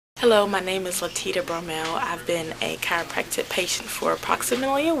Hello, my name is Latita Bromell. I've been a chiropractic patient for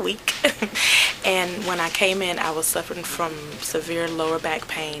approximately a week. And when I came in, I was suffering from severe lower back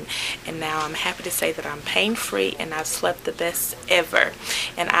pain. And now I'm happy to say that I'm pain-free and I've slept the best ever.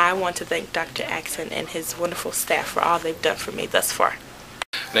 And I want to thank Dr. Acton and his wonderful staff for all they've done for me thus far.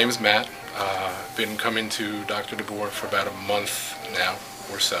 My name is Matt. I've been coming to Dr. DeBoer for about a month now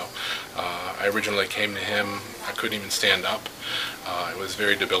or so. I originally came to him, I couldn't even stand up. It was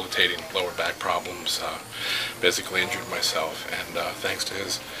very debilitating, lower back problems, basically injured myself, and thanks to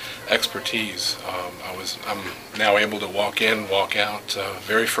his expertise, I'm now able to walk in, walk out.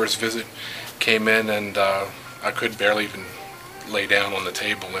 Very first visit, came in and I could barely even lay down on the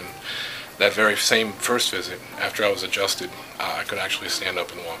table, and that very same first visit, after I was adjusted, I could actually stand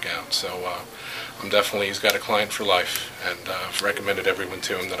up and walk out. So he's got a client for life, and I've recommended everyone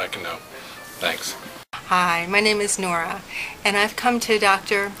to him that I can know. Thanks. Hi, my name is Nora, and I've come to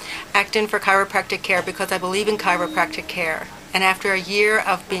Dr. Acton for chiropractic care because I believe in chiropractic care. And after a year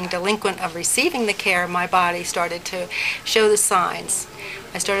of being delinquent of receiving the care, my body started to show the signs.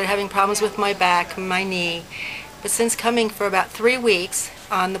 I started having problems with my back and my knee. But since coming for about 3 weeks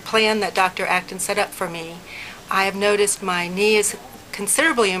on the plan that Dr. Acton set up for me, I have noticed my knee is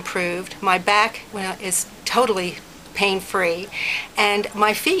considerably improved, my back is totally pain-free, and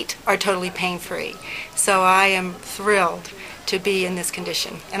my feet are totally pain-free. So I am thrilled to be in this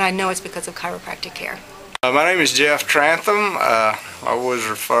condition, and I know it's because of chiropractic care. My name is Jeff Trantham. I was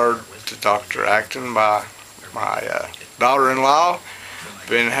referred to Dr. Acton by my daughter-in-law.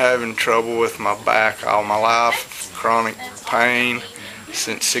 Been having trouble with my back all my life, chronic pain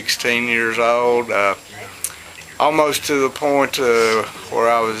since 16 years old. Almost to the point where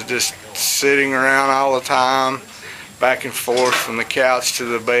I was just sitting around all the time, back and forth from the couch to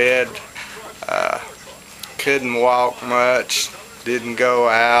the bed. Couldn't walk much, didn't go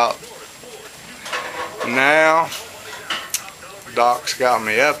out. Now, Doc's got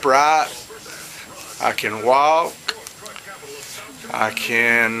me upright. I can walk. I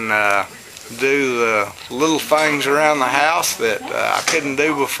can do the little things around the house that I couldn't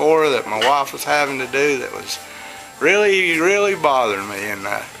do before, that my wife was having to do, that was really bothering me. And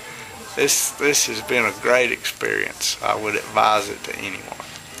this has been a great experience. I would advise it to anyone.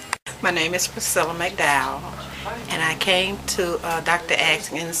 My name is Priscilla McDowell, and I came to Dr.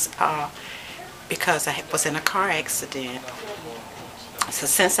 Acton's because I was in a car accident. So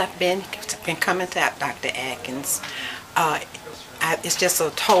since I've been coming to Dr. Acton's, it's just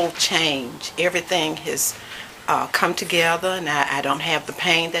a total change. Everything has come together, and I don't have the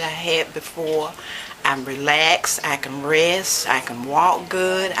pain that I had before. I'm relaxed, I can rest, I can walk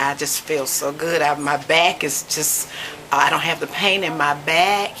good. I just feel so good. My back is just, I don't have the pain in my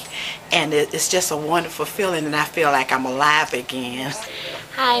back, and it's just a wonderful feeling, and I feel like I'm alive again.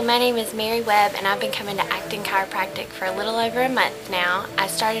 Hi, my name is Mary Webb, and I've been coming to Acton Chiropractic for a little over a month now. I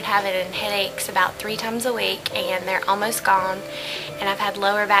started having headaches about 3 times a week, and they're almost gone. And I've had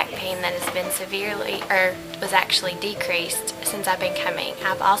lower back pain that has been was actually decreased since I've been coming.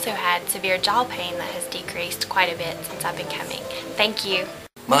 I've also had severe jaw pain that has decreased quite a bit since I've been coming. Thank you.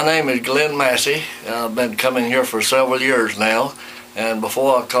 My name is Glenn Massey. I've been coming here for several years now. And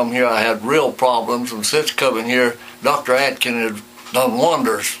before I come here, I had real problems. And since coming here, Dr. Acton has done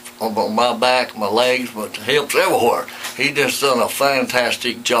wonders on my back, my legs, my hips, everywhere. He just done a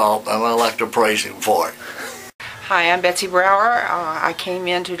fantastic job, and I like to praise him for it. Hi, I'm Betsy Brower. I came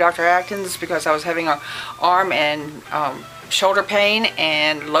into Dr. Acton's because I was having an arm and shoulder pain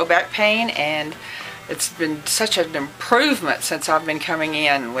and low back pain, and it's been such an improvement since I've been coming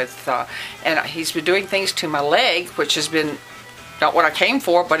in with, and he's been doing things to my leg, which has been not what I came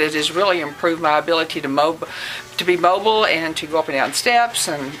for, but it has really improved my ability to be mobile and to go up and down steps,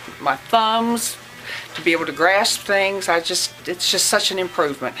 and my thumbs, to be able to grasp things. It's just such an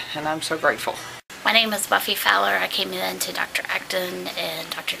improvement, and I'm so grateful. My name is Buffy Fowler. I came in to Dr. Acton and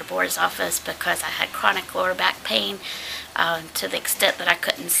Dr. DeBoer's office because I had chronic lower back pain to the extent that I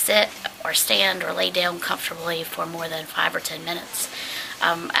couldn't sit or stand or lay down comfortably for more than 5 or 10 minutes.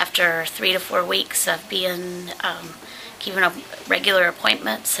 After 3 to 4 weeks of being keeping up regular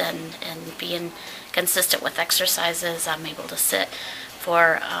appointments and being consistent with exercises, I'm able to sit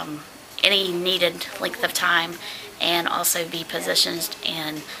for any needed length of time and also be positioned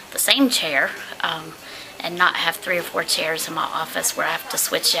in the same chair and not have 3 or 4 chairs in my office where I have to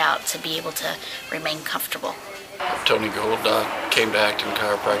switch out to be able to remain comfortable. Tony Gold, came to Acton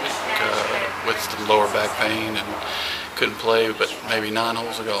Chiropractic with some lower back pain and couldn't play but maybe 9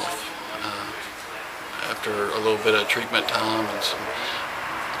 holes of golf. After a little bit of treatment time and some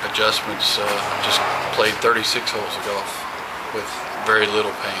adjustments, just played 36 holes of golf with very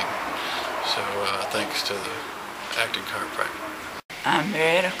little pain. So thanks to the Acton Chiropractic. I'm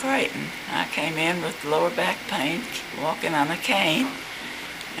Marietta Creighton. I came in with lower back pain, walking on a cane,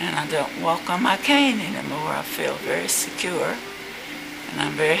 and I don't walk on my cane anymore. I feel very secure, and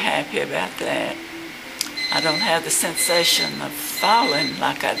I'm very happy about that. I don't have the sensation of falling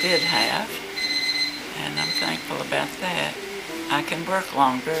like I did have, and I'm thankful about that. I can work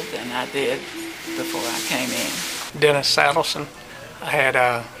longer than I did before I came in. Dennis Saddleson. I had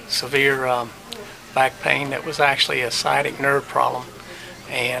a severe back pain that was actually a sciatic nerve problem,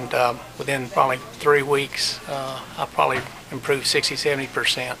 and within probably 3 weeks I probably improved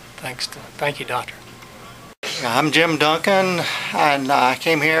 60-70%. Thank you, doctor. I'm Jim Duncan, and I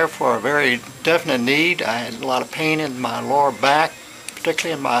came here for a very definite need. I had a lot of pain in my lower back,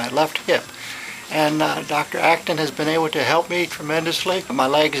 particularly in my left hip. And Dr. Acton has been able to help me tremendously. My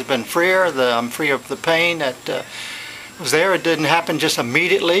leg has been freer. I'm free of the pain that was there. It didn't happen just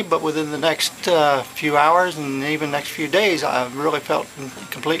immediately, but within the next few hours and even next few days, I really felt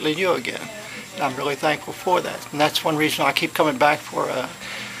completely new again. And I'm really thankful for that. And that's one reason I keep coming back for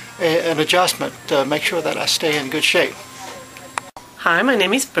an adjustment to make sure that I stay in good shape. Hi, my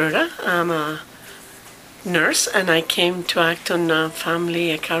name is Berta. I'm a nurse, and I came to Acton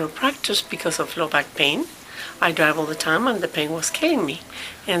Family Chiropractic because of low back pain. I drive all the time and the pain was killing me.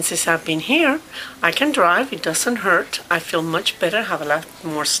 And since I've been here, I can drive, it doesn't hurt. I feel much better, have a lot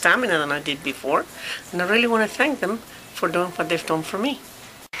more stamina than I did before. And I really want to thank them for doing what they've done for me.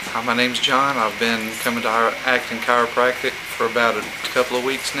 Hi, my name's John. I've been coming to Acton Chiropractic for about a couple of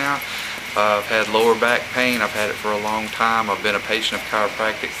weeks now. I've had lower back pain. I've had it for a long time. I've been a patient of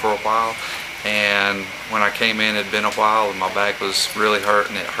chiropractic for a while. And when I came in, it had been a while, and my back was really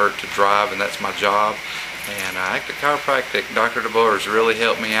hurting. It hurt to drive, and that's my job. And Acton Chiropractic, Dr. DeBoer has really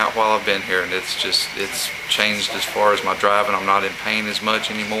helped me out while I've been here, and it's changed as far as my driving. I'm not in pain as much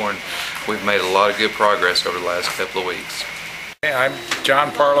anymore, and we've made a lot of good progress over the last couple of weeks. I'm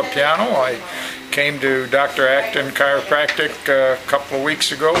John Parlapiano. I came to Dr. Acton Chiropractic a couple of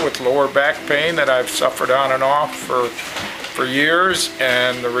weeks ago with lower back pain that I've suffered on and off for years,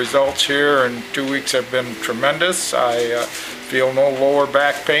 and the results here in 2 weeks have been tremendous. I feel no lower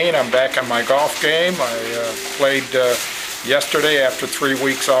back pain. I'm back on my golf game. I played yesterday after 3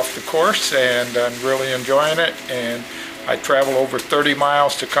 weeks off the course, and I'm really enjoying it. And I travel over 30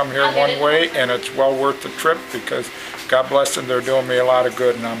 miles to come here one way, and it's well worth the trip because God bless them, they're doing me a lot of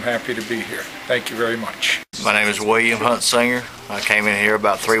good, and I'm happy to be here. Thank you very much. My name is William Huntsinger. I came in here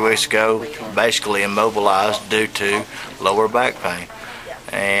about 3 weeks ago, basically immobilized due to lower back pain.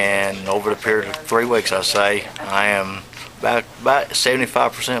 And over the period of 3 weeks, I say, I am about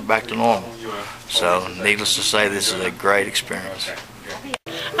 75% back to normal. So needless to say, this is a great experience.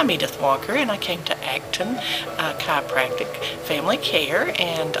 I'm Edith Walker, and I came to Acton Chiropractic Family Care,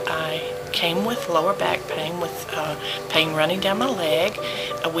 and I came with lower back pain, with pain running down my leg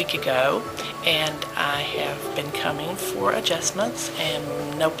a week ago, and I have been coming for adjustments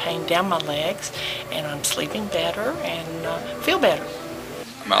and no pain down my legs, and I'm sleeping better and feel better.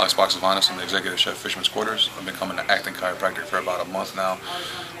 I'm Alex Boxavanis. I'm the executive chef, Fisherman's Quarters. I've been coming to Acton Chiropractic for about a month now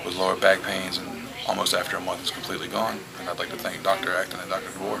with lower back pains, and almost after a month it's completely gone. And I'd like to thank Dr. Acton and Dr.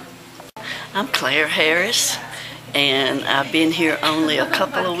 DeBoer. I'm Claire Harris, and I've been here only a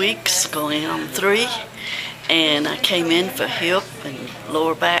couple of weeks, going on 3, and I came in for hip and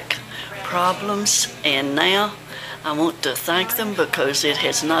lower back problems, and now I want to thank them because it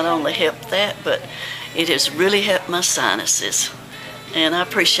has not only helped that, but it has really helped my sinuses, and I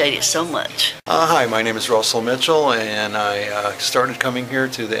appreciate it so much. Hi, my name is Russell Mitchell, and I started coming here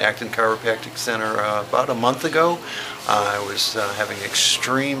to the Acton Chiropractic Center about a month ago. I was having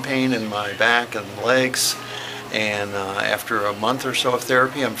extreme pain in my back and legs, and after a month or so of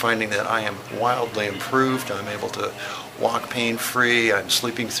therapy, I'm finding that I am wildly improved. I'm able to walk pain-free. I'm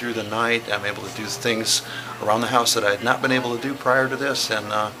sleeping through the night. I'm able to do things around the house that I had not been able to do prior to this,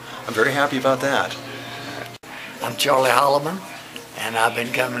 and I'm very happy about that. I'm Charlie Holloman, and I've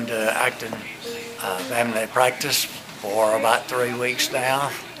been coming to Acton Family Practice for about 3 weeks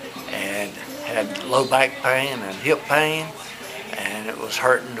now, and had low back pain and hip pain, and it was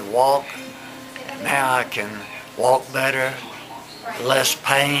hurting to walk. And now I can walk better, less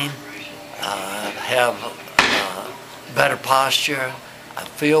pain, have better posture, I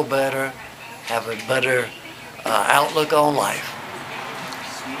feel better, have a better outlook on life.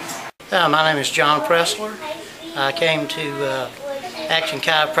 My name is John Pressler. I came to Acton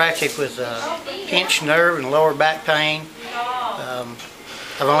Chiropractic with pinched nerve and lower back pain.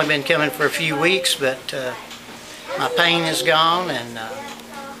 I've only been coming for a few weeks, but my pain is gone, and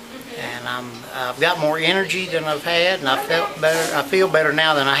I've got more energy than I've had, and I feel better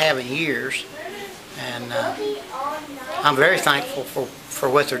now than I have in years. And I'm very thankful for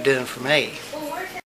what they're doing for me.